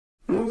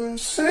Look,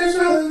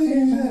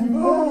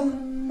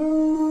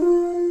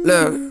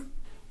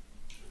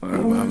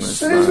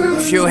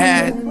 if you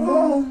had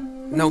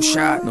no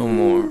shot, no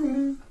more,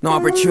 no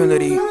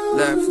opportunity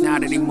left,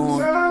 not anymore,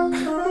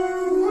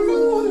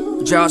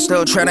 y'all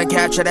still try to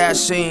capture that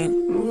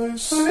scene,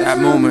 that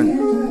moment,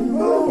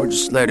 or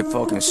just let it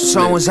fucking slip.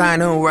 Songs I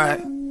know, right?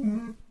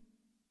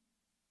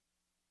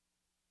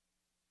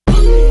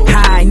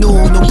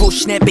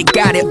 눈부신 햇빛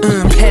가려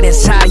은폐된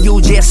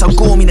사유지에서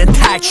꾸미는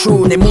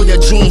탈출 내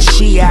무뎌진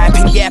시야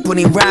빈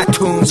예쁜인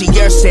락툰스 이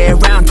열쇠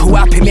라운드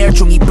앞에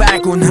멸종이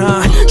발군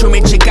좀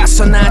일찍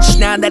갔어 난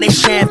지난달의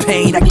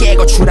샴페인 다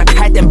깨고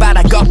추락할 땐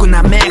바다 걷고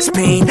난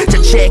맥스페인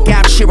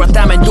전체값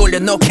싫었다면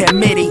돌려놓게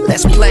미리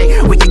Let's play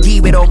we can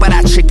give it all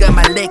받아칠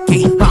것만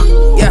렛기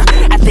Yeah,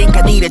 I think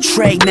I need a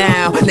trade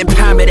now 내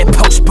파멸에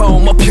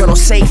postpone 목표로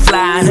safe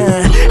line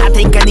I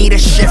think I need a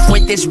shift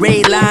with this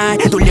red line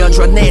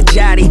돌려줘 내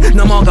자리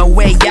넘어가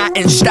way out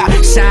and stop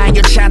sign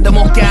여찬도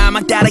못 가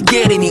막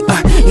따라기리니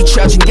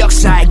잊혀진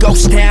역사에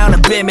ghost town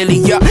은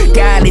비밀이여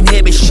깔린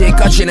햇빛이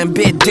꺼지는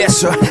빛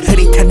됐어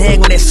흐릿한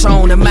행운의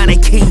손은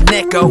마네킹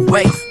내꺼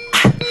wave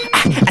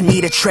I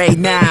need a trade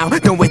now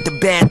Don't wait the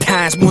bad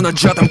times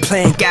무너졌던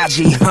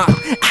플랜까지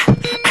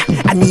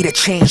I need a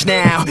change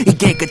now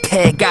이게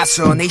끝에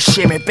가서 내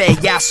힘을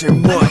빼앗을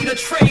뭘 I need a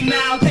trade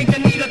now Think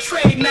I need a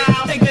trade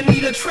now Think I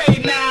need a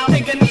trade now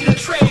Think I need a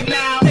trade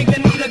now Think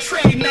I need a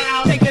trade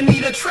now Think I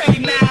need a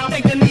trade now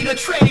Think I need a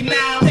trade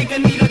now Think I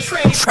need a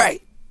trade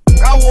Trade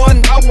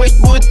Going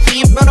with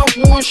fever of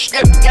whoosh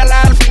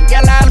Galal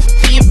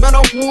fever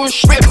of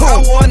whoosh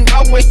Going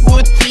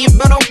with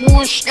fever of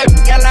whoosh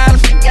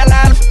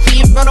Galal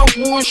fever of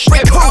whoosh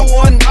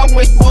Going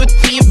with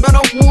fever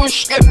of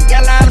whoosh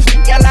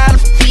Galal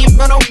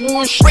fever of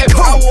whoosh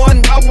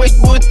Going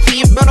with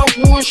fever of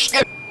whoosh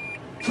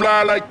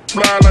Fly like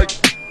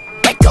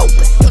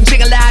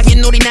존재가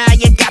라긴 우리 나의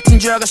같은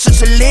적은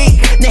수술리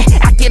내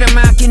악기를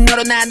맡긴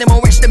너로 나는 뭐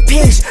rest in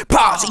peace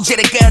Pause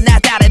이제는 끝나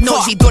다른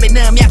노지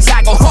돌리는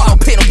약사고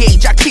혼업피는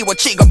게이자 키워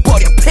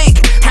찍어버려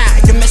peak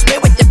You miss me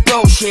with the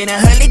bullshit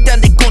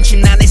흘리던 내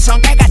꼰침 난 내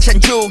성깔과 찬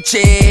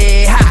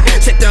죽지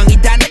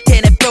쇳덩이 다 내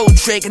텐에 blue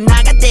trick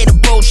나가대로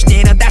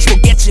bullshit 넌 다시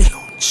보겠지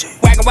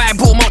와가와의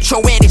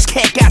부모초 and his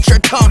cat got your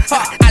tongue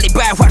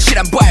알리바이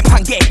확실한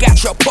발판 개 got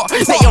your paw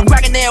내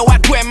영광은 내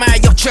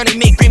와괴말 여전히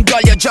미 그림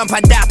걸려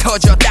전판 다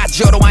터져 다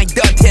저로 I ain't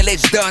done till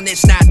it's done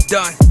it's not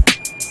done